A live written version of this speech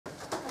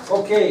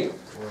Okay,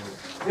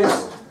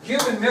 this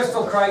Cuban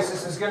Missile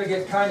Crisis is going to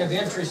get kind of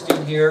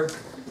interesting here.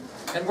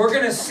 And we're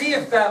going to see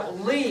if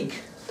that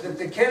leak that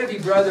the Kennedy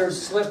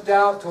brothers slipped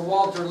out to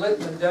Walter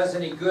Lippmann does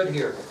any good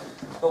here.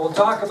 But we'll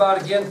talk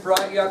about again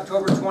Friday,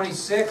 October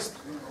 26th.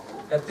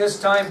 At this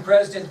time,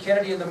 President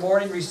Kennedy in the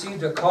morning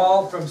received a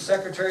call from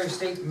Secretary of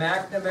State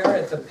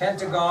McNamara at the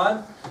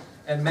Pentagon.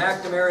 And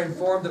McNamara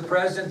informed the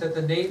President that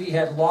the Navy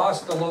had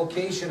lost the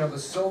location of a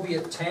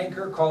Soviet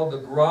tanker called the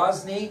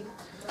Grozny.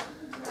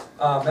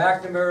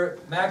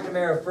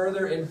 McNamara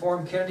further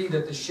informed Kennedy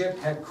that the ship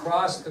had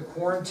crossed the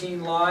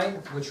quarantine line,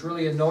 which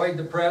really annoyed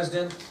the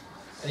President.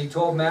 And he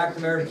told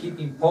McNamara to keep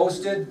him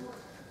posted.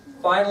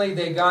 Finally,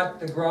 they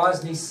got the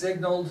Grozny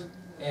signaled,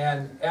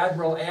 and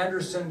Admiral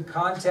Anderson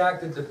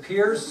contacted the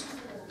Pierce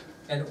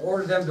and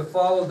ordered them to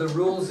follow the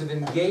rules of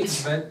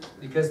engagement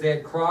because they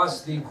had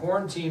crossed the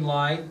quarantine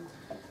line.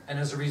 And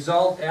as a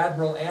result,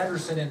 Admiral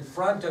Anderson, in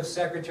front of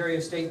Secretary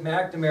of State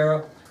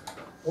McNamara,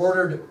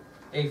 ordered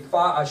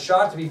a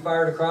shot to be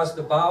fired across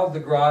the bow of the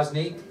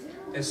Grozny.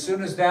 As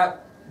soon as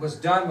that was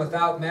done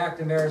without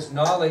McNamara's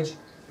knowledge,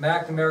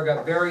 McNamara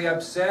got very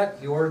upset.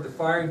 He ordered the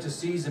firing to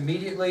cease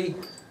immediately.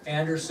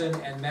 Anderson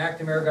and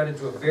McNamara got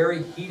into a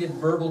very heated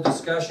verbal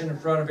discussion in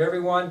front of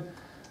everyone.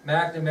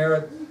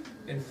 McNamara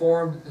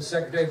informed the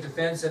Secretary of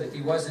Defense that if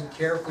he wasn't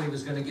careful, he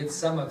was going to get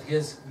some of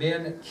his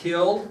men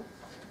killed.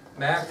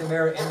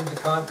 McNamara ended the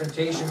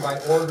confrontation by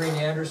ordering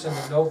Anderson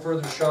that no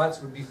further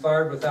shots would be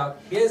fired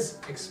without his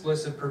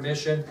explicit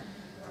permission,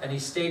 and he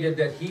stated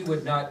that he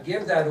would not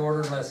give that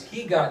order unless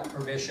he got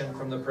permission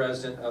from the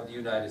President of the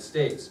United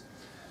States.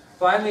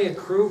 Finally, a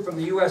crew from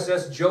the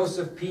USS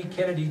Joseph P.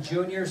 Kennedy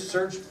Jr.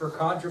 searched for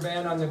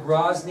contraband on the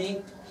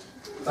Grozny,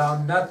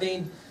 found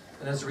nothing,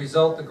 and as a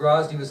result, the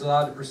Grozny was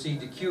allowed to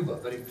proceed to Cuba.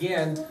 But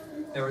again,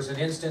 there was an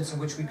instance in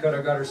which we could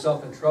have got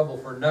ourselves in trouble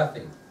for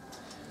nothing.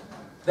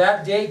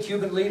 That day,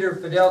 Cuban leader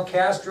Fidel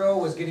Castro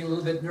was getting a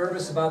little bit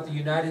nervous about the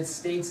United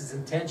States'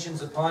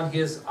 intentions upon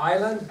his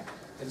island,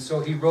 and so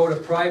he wrote a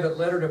private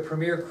letter to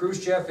Premier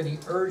Khrushchev, and he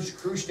urged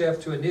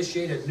Khrushchev to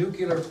initiate a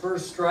nuclear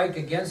first strike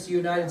against the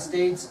United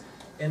States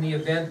in the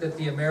event that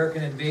the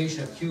American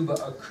invasion of Cuba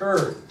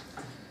occurred.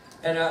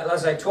 And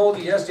as I told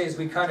you yesterday, as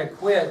we kind of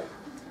quit,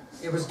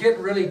 it was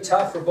getting really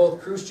tough for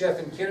both Khrushchev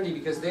and Kennedy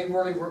because they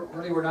really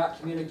were not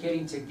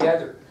communicating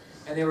together.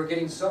 And they were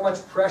getting so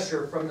much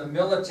pressure from the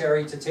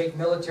military to take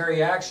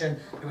military action,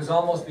 it was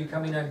almost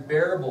becoming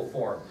unbearable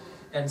for them.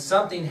 And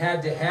something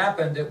had to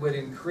happen that would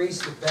increase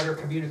the better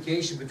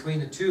communication between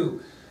the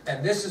two.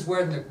 And this is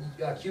where the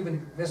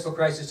Cuban Missile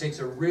Crisis takes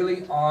a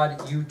really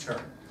odd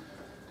U-turn.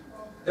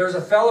 There was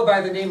a fellow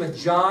by the name of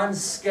John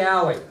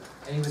Scali,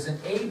 and he was an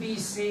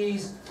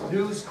ABC's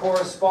news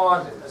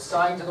correspondent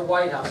assigned to the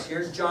White House.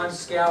 Here's John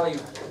Scali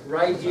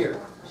right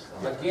here.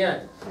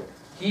 Again,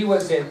 he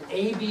was an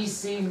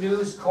ABC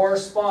News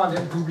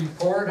correspondent who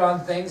reported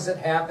on things that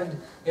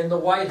happened in the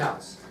White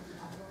House.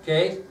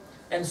 Okay?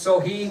 And so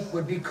he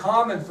would be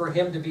common for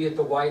him to be at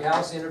the White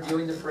House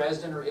interviewing the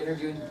President or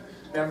interviewing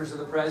members of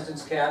the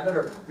President's cabinet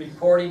or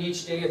reporting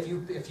each day.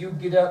 If you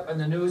get up in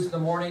the news in the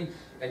morning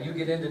and you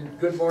get into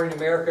Good Morning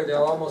America,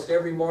 they'll almost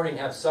every morning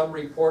have some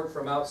report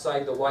from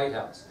outside the White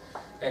House.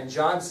 And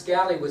John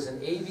Scali was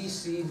an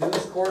ABC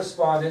News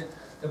correspondent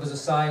that was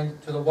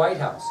assigned to the White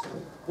House.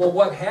 Well,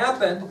 what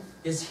happened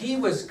is he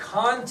was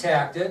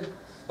contacted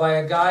by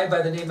a guy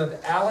by the name of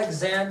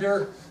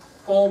Alexander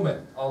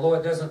Fomin. Although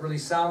it doesn't really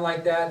sound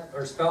like that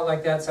or spelled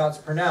like that's how it's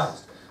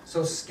pronounced.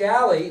 So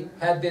Scali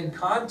had been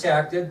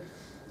contacted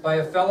by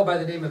a fellow by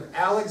the name of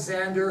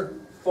Alexander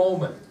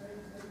Fomin.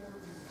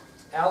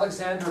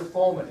 Alexander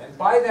Fomin. And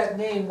by that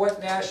name,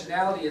 what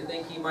nationality do you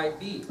think he might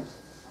be?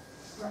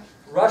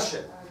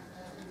 Russian.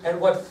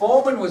 And what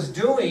Fomin was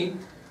doing,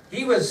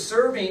 he was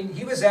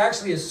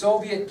actually a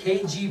Soviet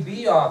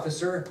KGB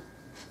officer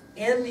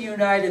in the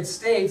United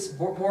States,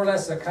 more or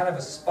less a kind of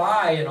a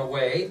spy in a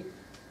way,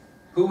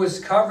 who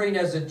was covering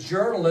as a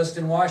journalist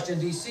in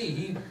Washington,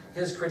 D.C.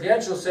 His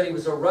credentials said he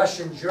was a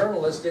Russian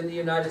journalist in the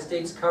United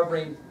States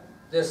covering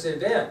this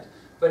event.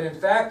 But in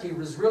fact, he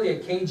was really a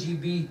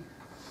KGB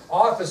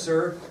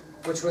officer,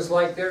 which was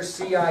like their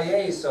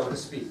CIA, so to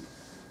speak.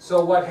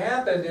 So what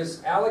happened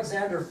is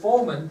Alexander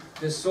Fomin,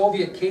 this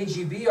Soviet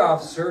KGB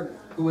officer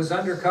who was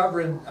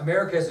undercover in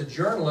America as a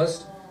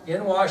journalist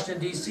in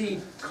Washington, D.C.,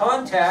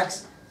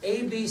 contacts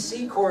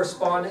ABC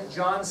correspondent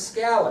John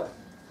Scali.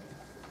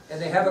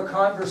 And they have a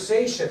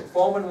conversation.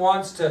 Fomin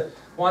wants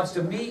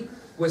to meet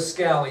with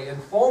Scali. And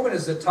Fomin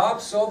is the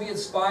top Soviet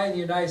spy in the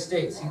United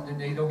States.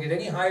 They don't get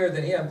any higher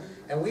than him.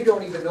 And we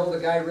don't even know the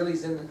guy really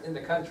is in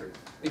the country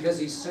because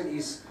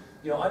he's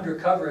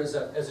undercover as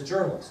a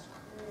journalist.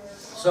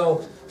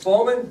 So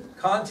Fomin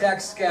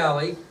contacts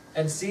Scali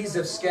and sees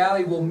if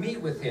Scali will meet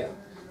with him.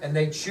 And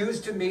they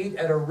choose to meet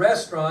at a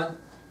restaurant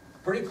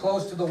pretty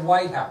close to the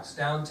White House,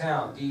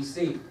 downtown,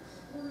 D.C.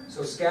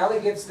 So Scali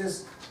gets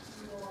this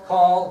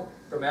call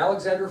from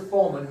Alexander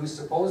Fomin, who's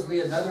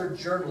supposedly another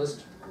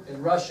journalist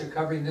in Russia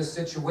covering this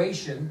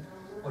situation,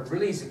 when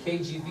really he's a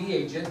KGB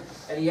agent,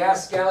 and he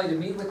asks Scali to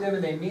meet with him,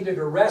 and they meet at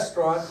a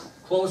restaurant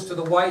close to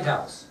the White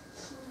House.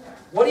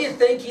 What do you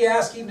think he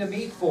asked him to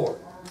meet for?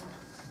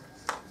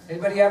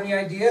 Anybody have any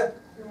idea?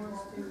 He wants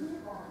to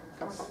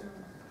talk to,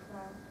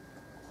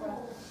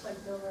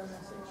 like, deliver a message.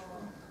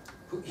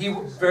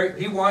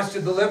 He wants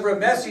to deliver a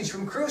message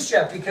from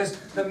Khrushchev because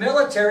the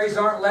militaries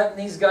aren't letting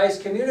these guys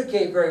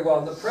communicate very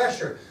well, the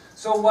pressure.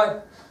 So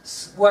what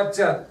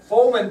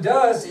Follman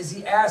does is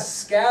he asks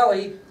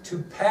Scally to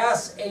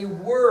pass a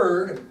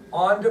word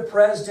on to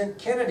President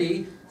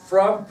Kennedy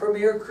from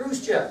Premier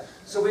Khrushchev.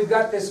 So we've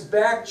got this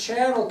back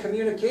channel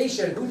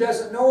communication. Who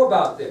doesn't know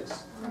about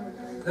this?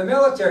 The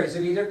militaries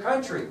of either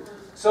country.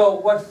 So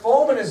what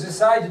Follman has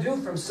decided to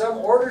do from some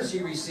orders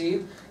he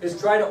received is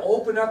try to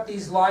open up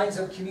these lines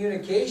of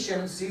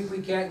communication and see if we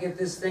can't get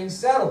this thing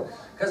settled.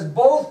 Because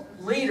both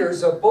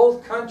leaders of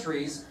both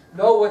countries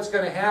know what's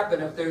going to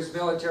happen if there's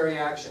military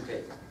action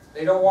taken.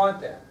 They don't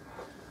want that.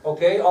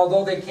 Okay?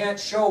 Although they can't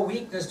show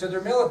weakness to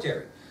their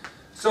military.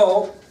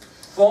 So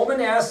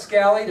Follman asked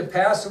Scally to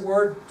pass a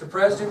word to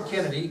President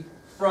Kennedy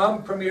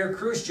from Premier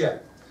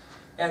Khrushchev.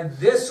 And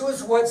this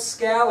was what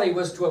Scally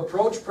was to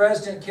approach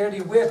President Kennedy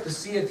with to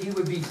see if he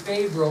would be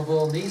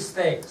favorable in these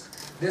things.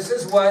 This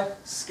is what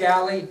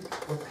Scally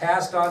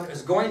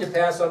is going to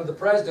pass on to the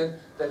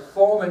president that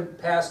Follman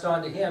passed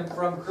on to him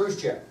from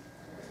Khrushchev.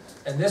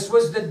 And this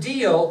was the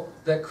deal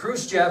that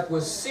Khrushchev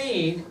was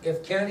seeing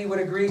if Kennedy would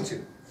agree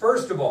to.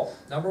 First of all,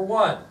 number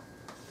one,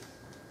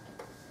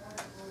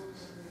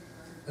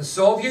 the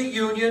Soviet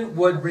Union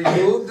would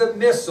remove the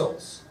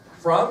missiles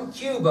from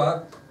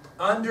Cuba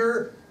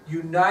under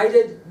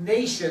United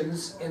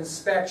Nations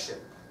inspection.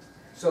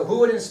 So who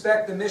would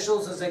inspect the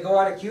missiles as they go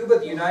out of Cuba?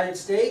 The United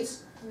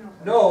States?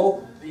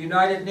 No, the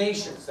United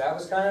Nations. That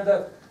was kind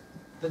of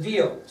the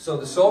deal. So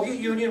the Soviet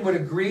Union would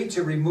agree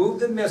to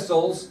remove the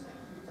missiles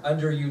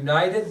under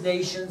United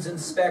Nations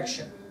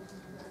inspection.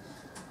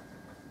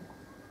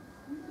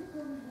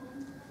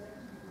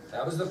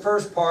 That was the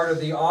first part of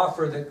the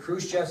offer that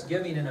Khrushchev's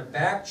giving in a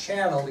back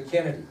channel to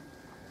Kennedy.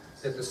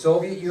 That the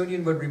Soviet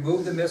Union would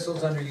remove the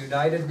missiles under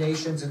United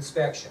Nations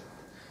inspection.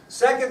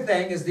 Second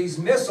thing is these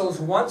missiles,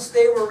 once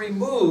they were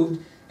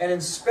removed and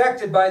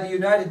inspected by the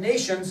United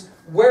Nations,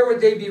 where would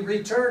they be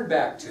returned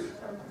back to?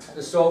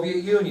 The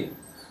Soviet Union.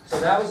 So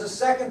that was the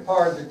second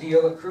part of the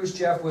deal that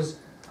Khrushchev was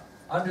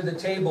under the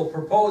table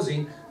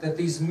proposing, that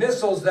these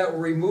missiles that were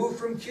removed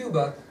from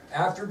Cuba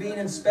after being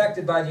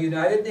inspected by the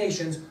United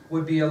Nations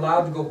would be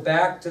allowed to go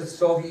back to the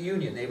Soviet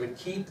Union. They would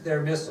keep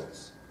their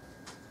missiles.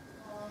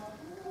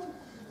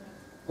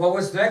 What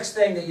was the next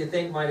thing that you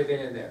think might have been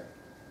in there?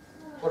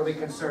 What are we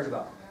concerned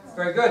about?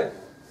 Very good.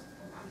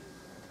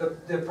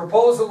 The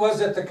proposal was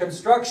that the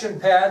construction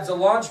pads, the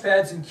launch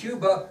pads in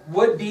Cuba,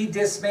 would be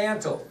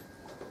dismantled.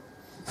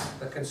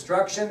 The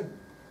construction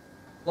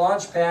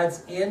launch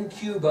pads in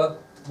Cuba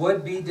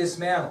would be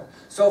dismantled.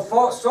 So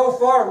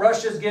far,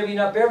 Russia's giving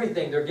up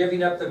everything. They're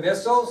giving up the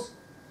missiles,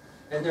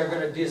 and they're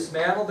going to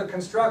dismantle the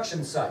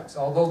construction sites,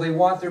 although they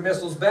want their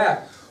missiles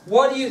back.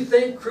 What do you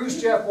think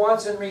Khrushchev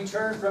wants in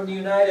return from the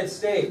United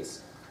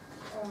States?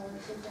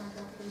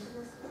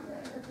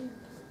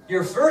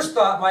 Your first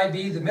thought might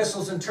be the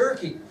missiles in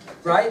Turkey,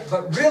 right?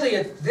 But really,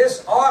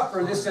 this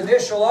offer, this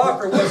initial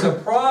offer, was a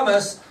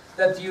promise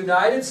that the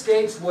United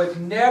States would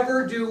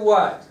never do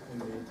what?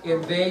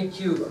 Invade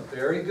Cuba.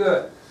 Very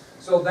good.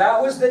 So that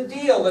was the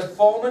deal that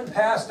Follman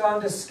passed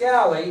on to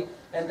Scally,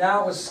 and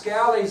now it was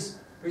Scally's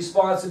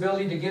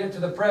responsibility to get it to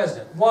the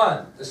president.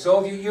 One, the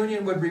Soviet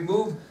Union would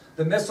remove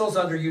the missiles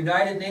under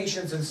United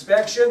Nations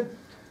inspection.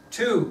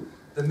 Two,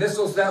 the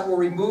missiles that were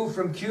removed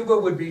from Cuba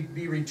would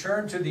be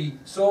returned to the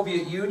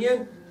Soviet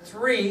Union.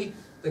 Three,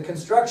 the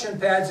construction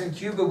pads in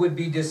Cuba would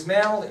be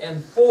dismantled.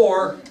 And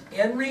four,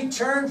 in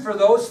return for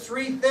those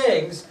three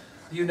things,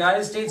 the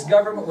United States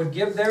government would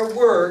give their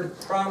word,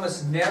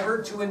 promise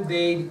never to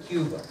invade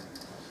Cuba.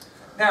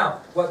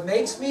 Now, what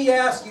makes me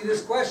ask you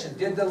this question,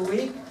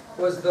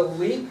 was the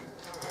leak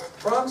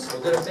promiseful?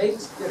 Did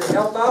it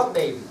help out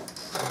maybe?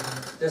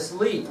 This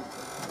leak.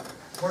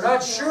 We're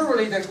not sure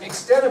really the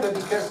extent of it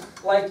because,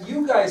 like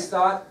you guys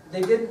thought,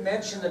 they didn't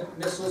mention the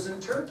missiles in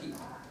Turkey.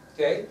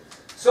 Okay?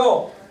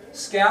 So,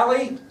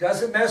 Scally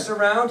doesn't mess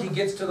around. He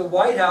gets to the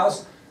White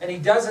House and he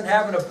doesn't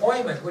have an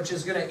appointment, which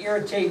is going to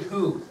irritate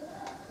who?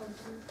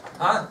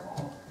 Huh?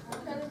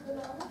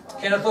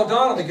 Kenneth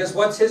O'Donnell, because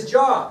what's his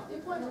job?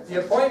 The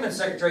appointment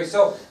secretary.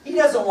 So he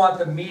doesn't want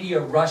the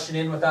media rushing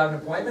in without an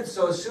appointment.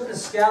 So as soon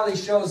as Scally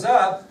shows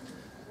up,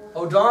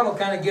 O'Donnell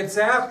kind of gets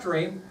after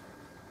him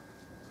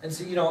and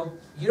says, you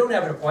don't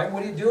have an appointment.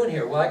 What are you doing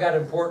here? Well, I got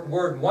an important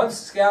word. And once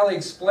Scally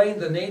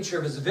explained the nature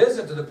of his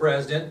visit to the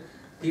president,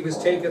 he was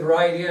taken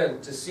right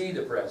in to see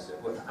the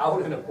president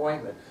without an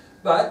appointment.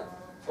 But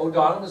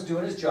O'Donnell was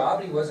doing his job,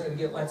 and he wasn't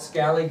going to let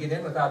Scally get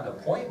in without an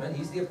appointment.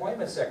 He's the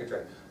appointment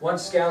secretary.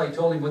 Once Scally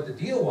told him what the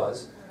deal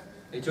was,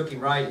 they took him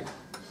right in.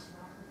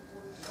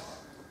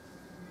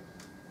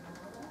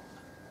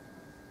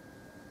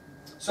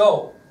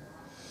 So,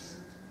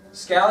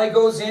 Scally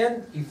goes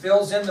in, he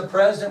fills in the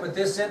president with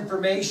this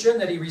information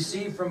that he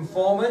received from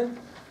Follman,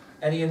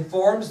 and he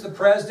informs the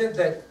president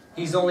that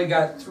he's only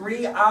got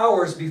 3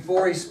 hours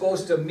before he's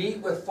supposed to meet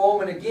with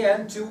Follman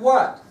again to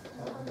what?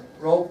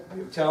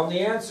 tell him the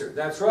answer.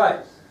 That's right.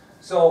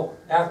 So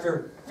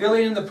after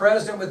filling in the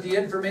president with the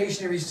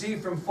information he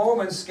received from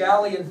Foreman,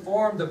 Scally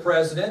informed the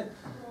president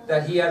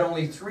that he had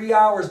only 3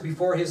 hours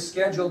before his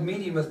scheduled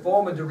meeting with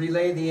Foreman to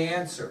relay the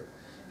answer.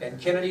 And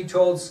Kennedy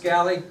told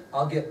Scally,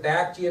 "I'll get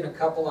back to you in a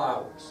couple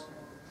hours."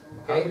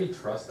 How do we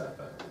trust that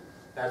then?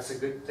 That's a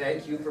good,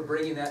 thank you for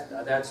bringing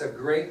that, that's a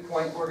great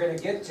point we're going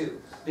to get to.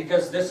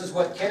 Because this is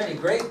what Kennedy,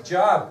 great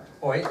job,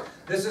 Hoyt.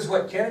 This is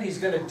what Kennedy's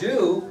going to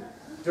do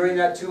during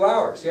that 2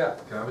 hours, yeah.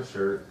 Can I have a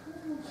shirt?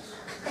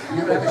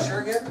 You don't have a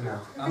shirt yet? No.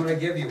 I'm going to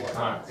give you one.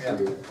 Alright. Yeah.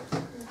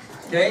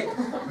 Okay?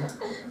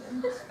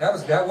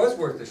 That was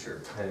worth the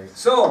shirt. Thanks.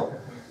 So,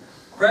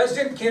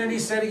 President Kennedy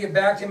said he'd get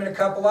back to him in a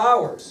couple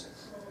hours.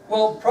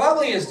 Well,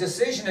 probably his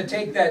decision to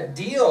take that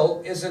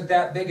deal isn't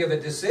that big of a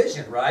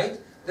decision, right?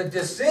 The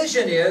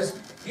decision is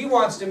he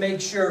wants to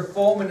make sure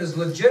Foreman is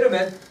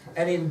legitimate,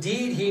 and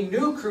indeed he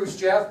knew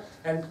Khrushchev,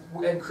 and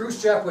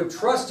Khrushchev would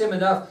trust him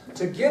enough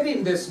to give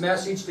him this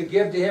message to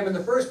give to him in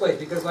the first place,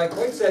 because like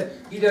Hoyt said,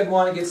 he doesn't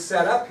want to get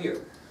set up here.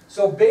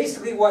 So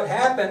basically what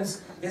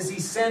happens is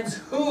he sends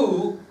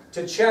who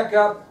to check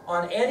up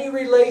on any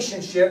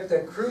relationship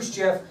that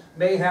Khrushchev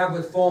may have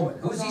with Foreman.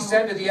 Who's he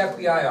send to the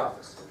FBI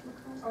office?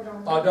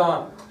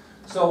 O'Donnell.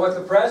 So what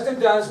the president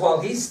does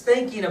while he's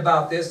thinking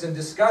about this and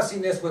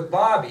discussing this with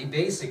Bobby,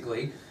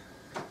 basically,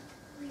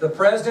 the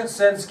president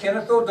sends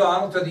Kenneth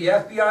O'Donnell to the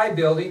FBI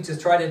building to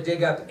try to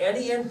dig up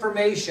any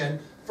information,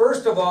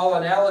 first of all,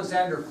 on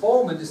Alexander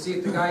Foreman to see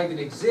if the guy even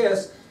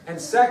exists,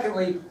 and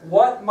secondly,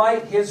 what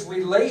might his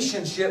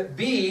relationship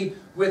be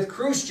with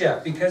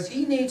Khrushchev, because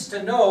he needs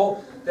to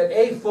know that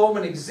A,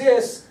 Foreman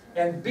exists,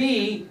 and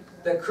B,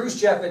 that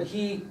Khrushchev and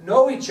he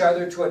know each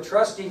other to a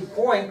trusting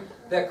point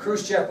that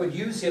Khrushchev would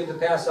use him to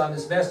pass on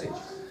this message.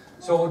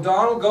 So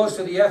O'Donnell goes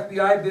to the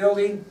FBI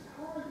building,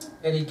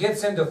 and he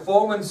gets into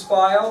Foreman's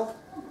file,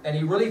 and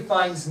he really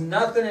finds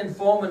nothing in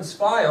Foreman's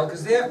file,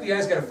 because the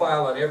FBI's got a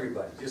file on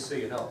everybody, just so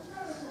you know.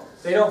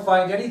 They don't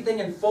find anything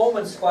in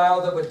Foreman's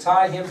file that would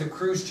tie him to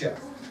Khrushchev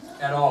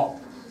at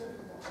all.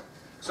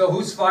 So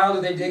whose file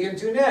do they dig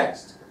into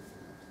next?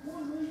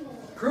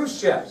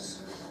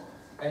 Khrushchev's.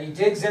 And he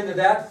digs into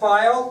that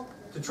file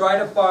to try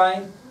to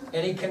find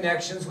any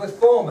connections with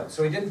Foreman.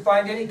 So he didn't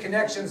find any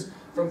connections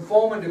from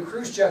Foreman to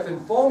Khrushchev in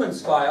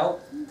Foreman's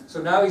file.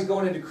 So now he's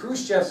going into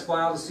Khrushchev's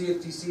file to see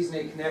if he sees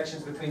any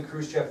connections between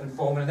Khrushchev and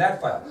Foreman in that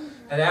file.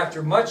 And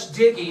after much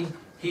digging,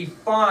 he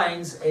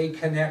finds a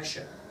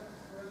connection.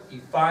 He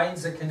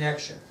finds a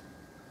connection.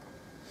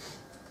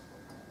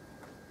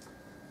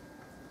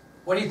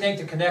 What do you think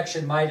the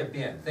connection might have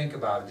been? Think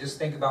about it. Just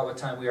think about what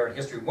time we are in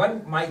history.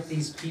 When might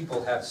these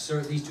people have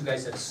served, these two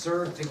guys have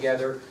served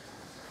together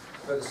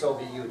for the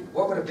Soviet Union?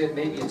 What would have been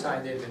maybe a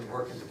time they'd been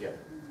working together?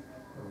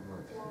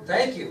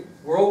 Thank you.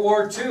 World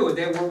War II.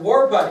 They were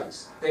war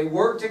buddies. They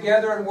worked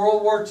together in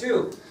World War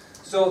II.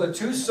 So the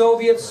two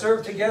Soviets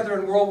served together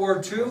in World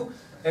War II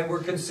and were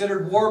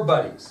considered war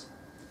buddies.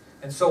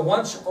 And so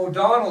once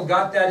O'Donnell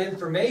got that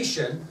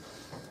information,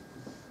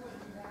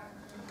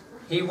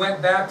 he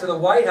went back to the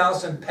White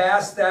House and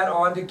passed that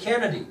on to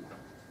Kennedy.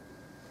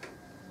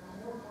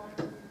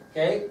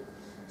 Okay?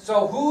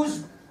 So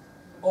whose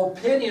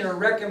opinion or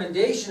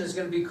recommendation is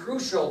going to be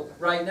crucial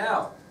right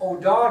now?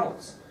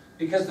 O'Donnell's.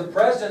 Because the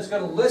president's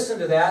going to listen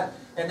to that,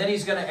 and then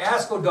he's going to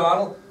ask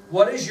O'Donnell,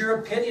 what is your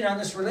opinion on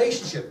this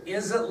relationship?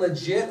 Is it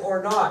legit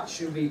or not?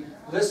 Should we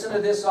listen to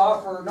this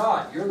offer or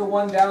not? You're the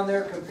one down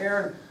there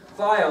comparing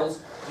files.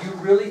 Do you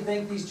really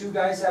think these two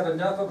guys have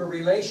enough of a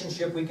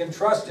relationship we can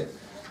trust it?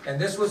 And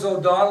this was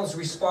O'Donnell's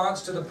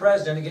response to the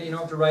president. Again, you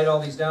don't have to write all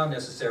these down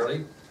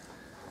necessarily.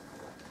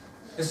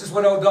 This is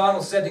what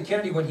O'Donnell said to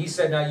Kennedy when he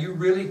said, now you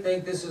really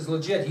think this is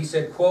legit? He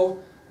said,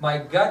 quote, my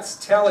gut's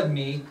telling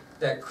me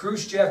that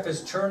Khrushchev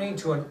is turning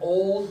to an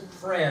old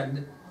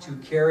friend to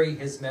carry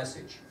his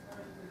message.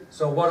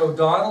 So what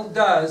O'Donnell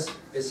does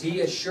is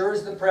he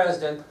assures the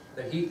president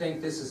that he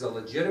thinks this is a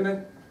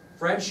legitimate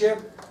friendship,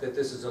 that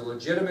this is a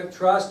legitimate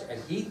trust,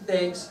 and he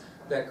thinks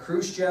that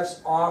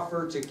Khrushchev's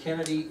offer to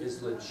Kennedy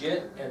is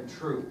legit and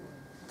true.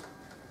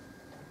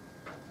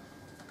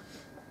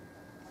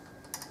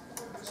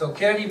 So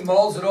Kennedy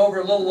mulls it over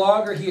a little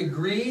longer. He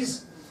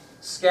agrees.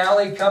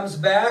 Scally comes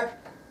back,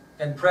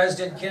 and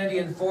President Kennedy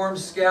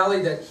informs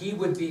Scally that he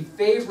would be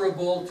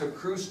favorable to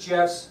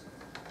Khrushchev's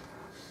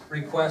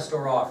request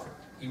or offer.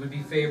 He would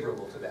be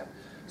favorable to that.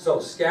 So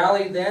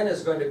Scally then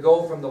is going to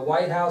go from the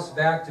White House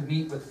back to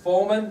meet with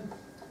Foreman,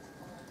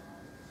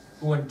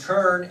 who in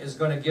turn is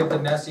going to give the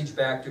message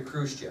back to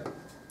Khrushchev.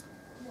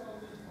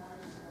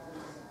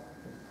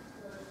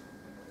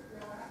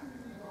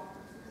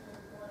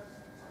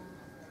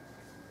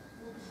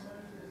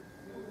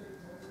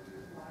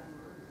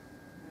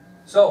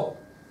 So,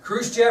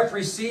 Khrushchev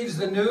receives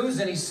the news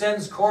and he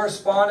sends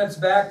correspondence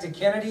back to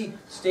Kennedy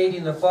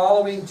stating the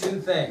following two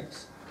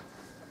things.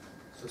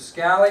 So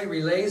Scally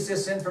relays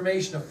this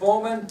information to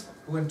Foreman,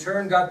 who in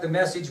turn got the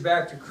message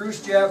back to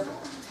Khrushchev,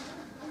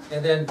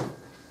 and then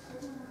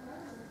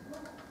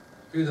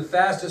through the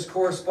fastest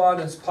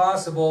correspondence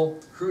possible,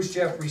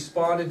 Khrushchev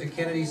responded to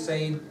Kennedy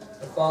saying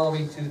the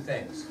following two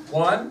things.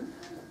 One,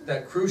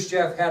 that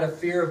Khrushchev had a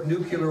fear of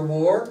nuclear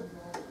war.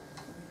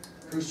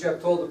 Khrushchev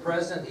told the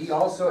president he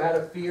also had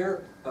a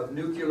fear of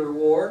nuclear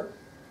war.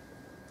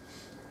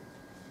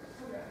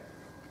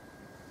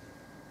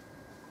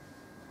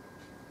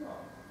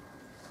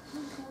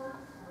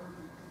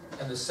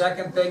 And the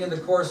second thing in the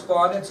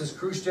correspondence is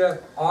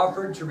Khrushchev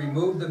offered to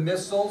remove the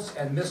missiles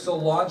and missile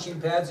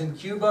launching pads in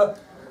Cuba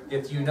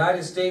if the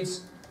United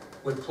States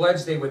would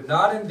pledge they would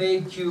not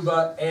invade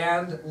Cuba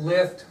and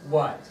lift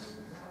what?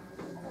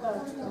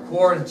 The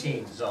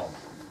quarantine zone.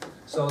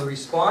 So the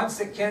response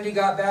that Kennedy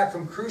got back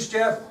from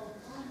Khrushchev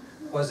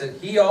was that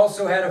he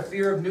also had a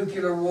fear of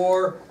nuclear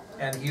war,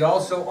 and he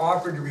also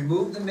offered to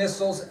remove the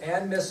missiles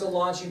and missile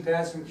launching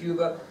pads from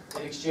Cuba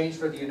in exchange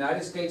for the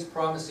United States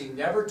promising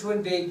never to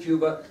invade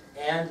Cuba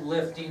and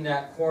lifting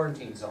that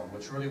quarantine zone,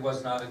 which really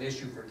was not an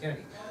issue for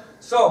Kennedy.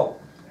 So,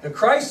 the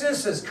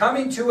crisis is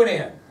coming to an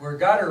end. We've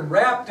got her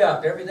wrapped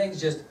up. Everything's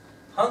just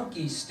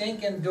hunky,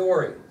 stinking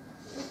dory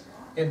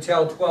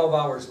until 12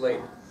 hours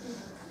later.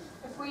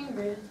 If we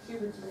invaded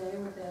Cuba today,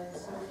 would the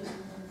Soviet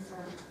Union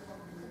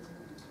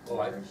Well,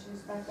 put their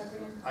shoes back up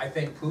again? I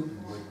think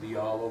Putin would be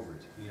all over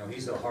it. You know,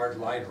 he's a hard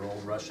lighter,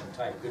 old Russian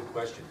type. Good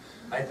question.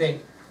 I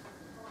think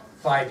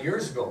 5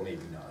 years ago,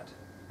 maybe not.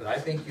 But I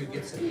think you'd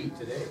get some heat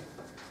today.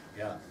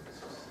 Yeah.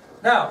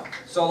 Now,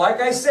 so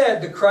like I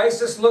said, the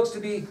crisis looks to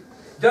be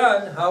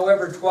done.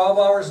 However, 12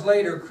 hours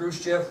later,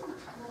 Khrushchev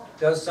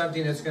does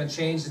something that's going to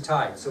change the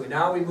tide. So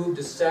now we move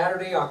to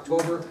Saturday,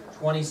 October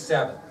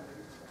 27th.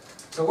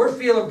 So we're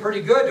feeling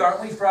pretty good,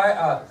 aren't we,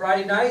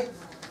 Friday night?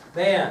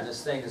 Man,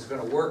 this thing is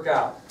going to work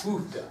out.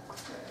 Oofda.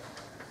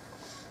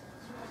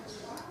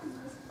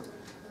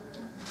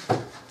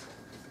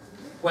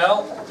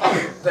 Well,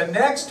 the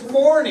next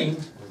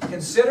morning,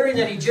 considering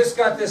that he just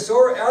got this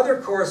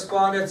other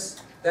correspondence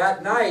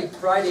that night,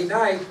 Friday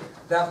night,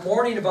 that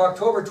morning of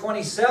October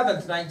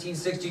 27th,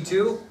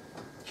 1962,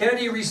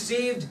 Kennedy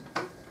received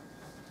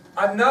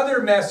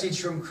another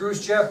message from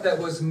Khrushchev that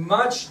was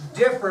much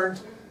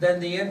different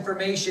than the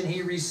information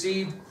he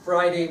received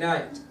Friday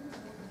night.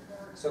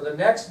 So the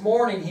next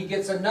morning, he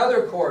gets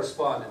another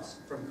correspondence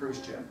from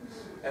Khrushchev.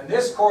 And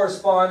this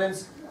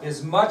correspondence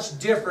is much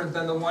different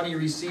than the one he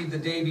received the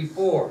day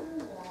before.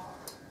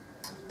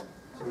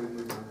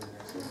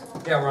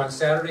 Yeah, we're on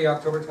Saturday,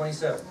 October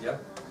 27th.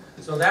 Yep.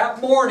 So that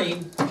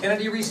morning,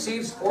 Kennedy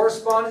receives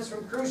correspondence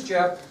from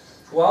Khrushchev,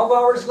 12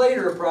 hours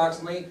later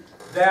approximately,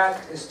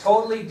 that is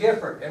totally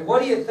different. And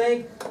what do you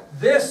think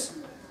this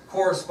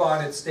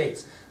correspondence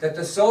states? That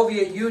the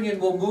Soviet Union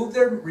will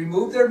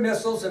remove their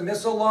missiles and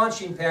missile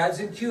launching pads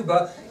in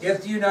Cuba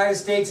if the United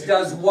States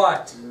does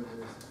what?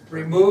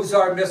 Removes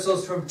our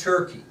missiles from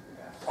Turkey.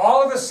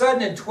 All of a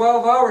sudden, in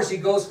 12 hours, he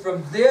goes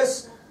from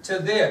this to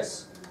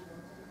this.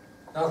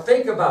 Now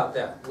think about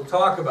that. We'll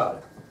talk about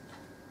it.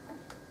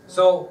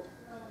 So,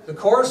 the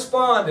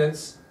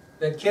correspondence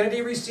that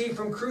Kennedy received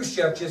from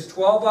Khrushchev just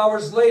 12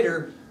 hours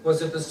later was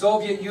that the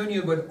Soviet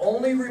Union would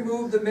only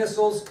remove the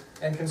missiles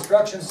and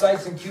construction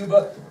sites in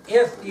Cuba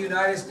if the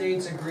United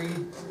States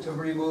agreed to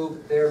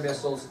remove their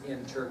missiles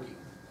in Turkey.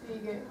 Do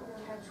you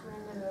catch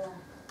wind of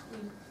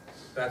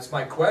That's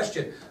my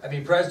question. I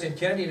mean, President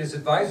Kennedy and his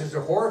advisors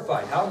are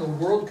horrified. How in the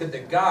world could the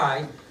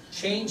guy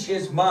change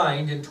his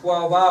mind in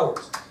 12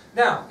 hours?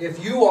 Now,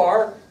 if you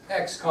are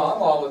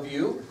ex-com, all of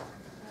you,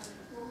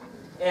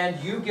 and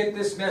you get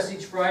this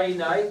message Friday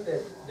night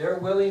that they're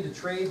willing to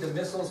trade the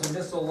missiles and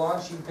missile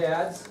launching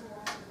pads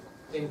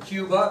in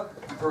Cuba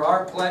for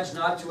our pledge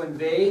not to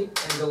invade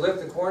and to lift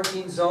the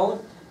quarantine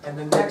zone, and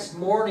the next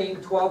morning,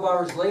 12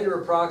 hours later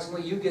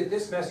approximately, you get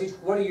this message,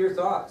 what are your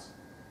thoughts?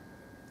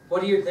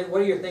 What are your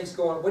things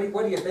going?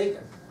 What are you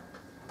thinking?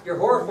 You're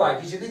horrified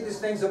because you think this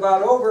thing's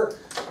about over.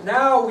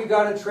 Now we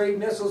got to trade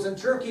missiles in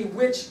Turkey.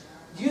 Which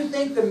do you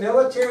think the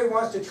military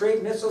wants to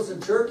trade missiles in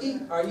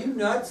Turkey? Are you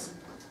nuts?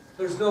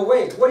 There's no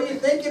way. What are you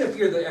thinking if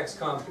you're the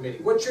ex-com committee?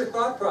 What's your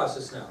thought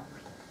process now?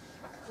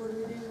 what do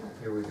we do?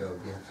 Here we go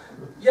again.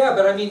 Yeah,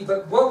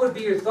 but what would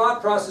be your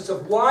thought process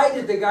of why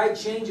did the guy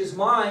change his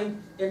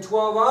mind in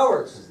 12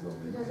 hours?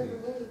 Because of the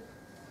weight.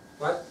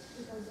 What?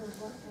 Because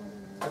of what?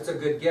 That's a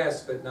good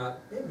guess, but not,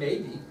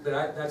 maybe,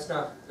 but that's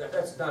not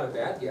a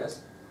bad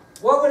guess.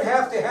 What would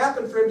have to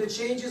happen for him to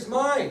change his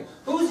mind?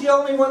 Who's the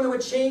only one that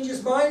would change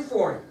his mind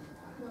for him?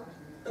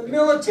 The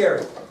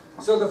military.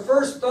 So the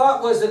first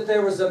thought was that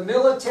there was a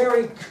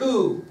military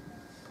coup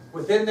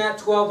within that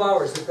 12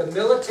 hours. If the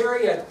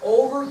military had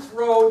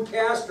overthrown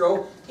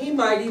Castro, he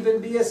might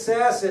even be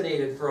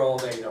assassinated for all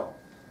they know.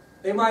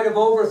 They might have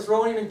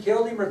overthrown him and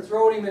killed him or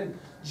thrown him in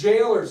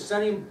jail or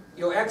sent him,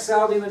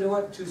 exiled him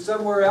to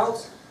somewhere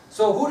else.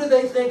 So who do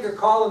they think are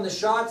calling the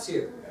shots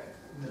here?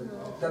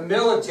 The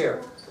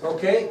military,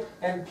 okay?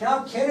 And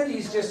Count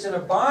Kennedy's just in a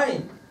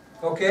bind,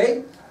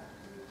 okay?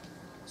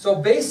 So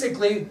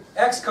basically,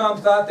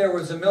 ex-com thought there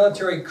was a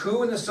military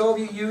coup in the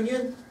Soviet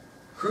Union.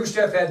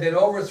 Khrushchev had been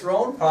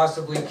overthrown,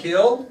 possibly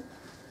killed.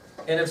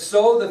 And if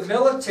so, the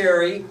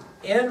military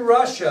in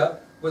Russia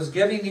was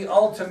giving the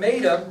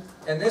ultimatum,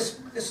 and this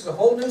is a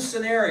whole new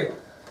scenario.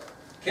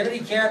 Kennedy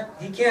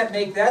can't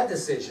make that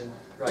decision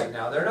right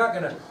now. They're not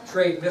going to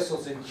trade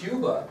missiles in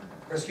Cuba,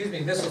 or excuse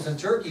me, missiles in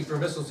Turkey for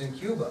missiles in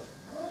Cuba.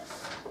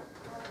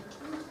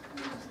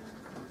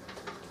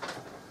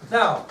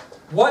 Now,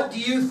 what do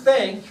you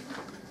think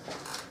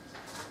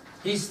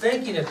he's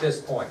thinking at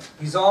this point?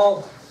 He's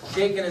all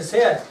shaking his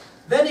head.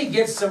 Then he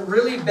gets some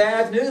really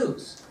bad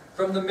news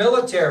from the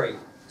military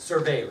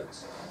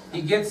surveillance.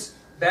 He gets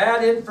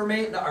bad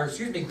information, or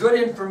excuse me, good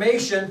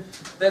information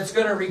that's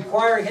going to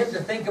require him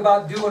to think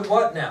about doing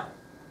what now?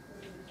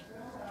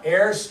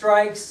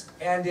 Airstrikes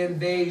and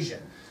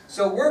invasion.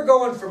 So we're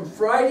going from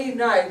Friday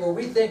night, where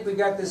we think we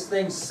got this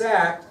thing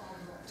sacked,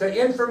 to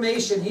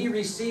information he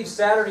received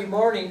Saturday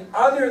morning,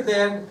 other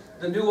than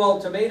the new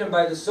ultimatum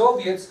by the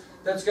Soviets,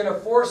 that's going to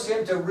force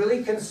him to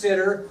really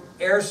consider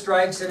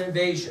airstrikes and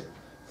invasion.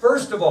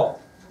 First of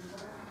all,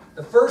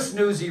 the first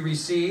news he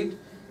received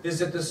is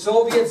that the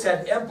Soviets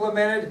had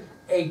implemented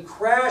a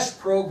crash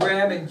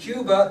program in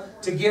Cuba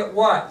to get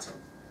what?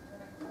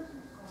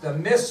 The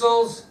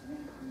missiles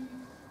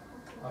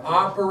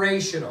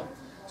operational.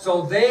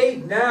 So they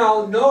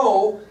now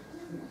know,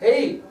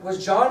 hey,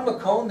 was John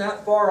McCone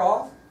that far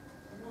off?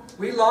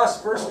 We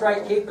lost first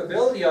strike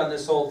capability on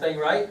this whole thing,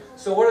 right?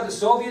 So what are the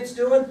Soviets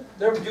doing?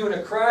 They're doing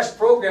a crash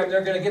program.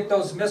 They're going to get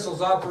those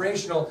missiles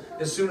operational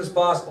as soon as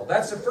possible.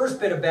 That's the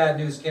first bit of bad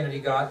news Kennedy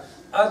got,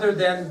 other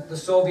than the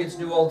Soviets'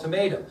 new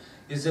ultimatum,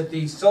 is that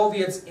the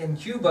Soviets in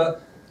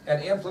Cuba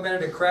had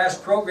implemented a crash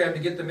program to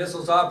get the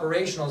missiles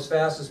operational as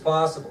fast as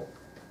possible.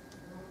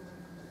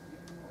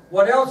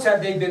 What else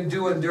have they been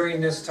doing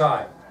during this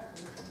time?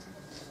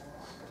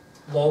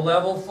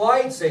 Low-level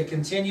flights, they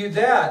continued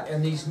that.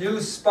 And these new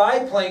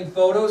spy plane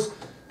photos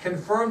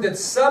confirmed that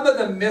some of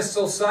the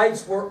missile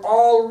sites were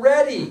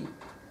already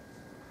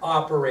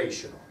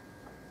operational.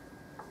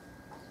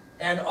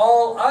 And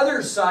all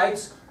other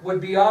sites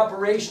would be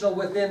operational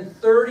within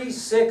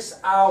 36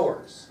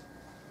 hours.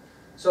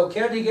 So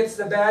Kennedy gets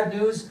the bad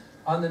news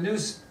on the new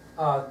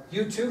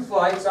U-2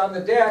 flights on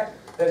the deck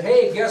that,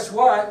 hey, guess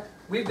what?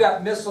 We've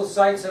got missile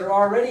sites that are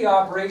already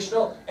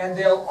operational, and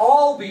they'll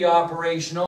all be operational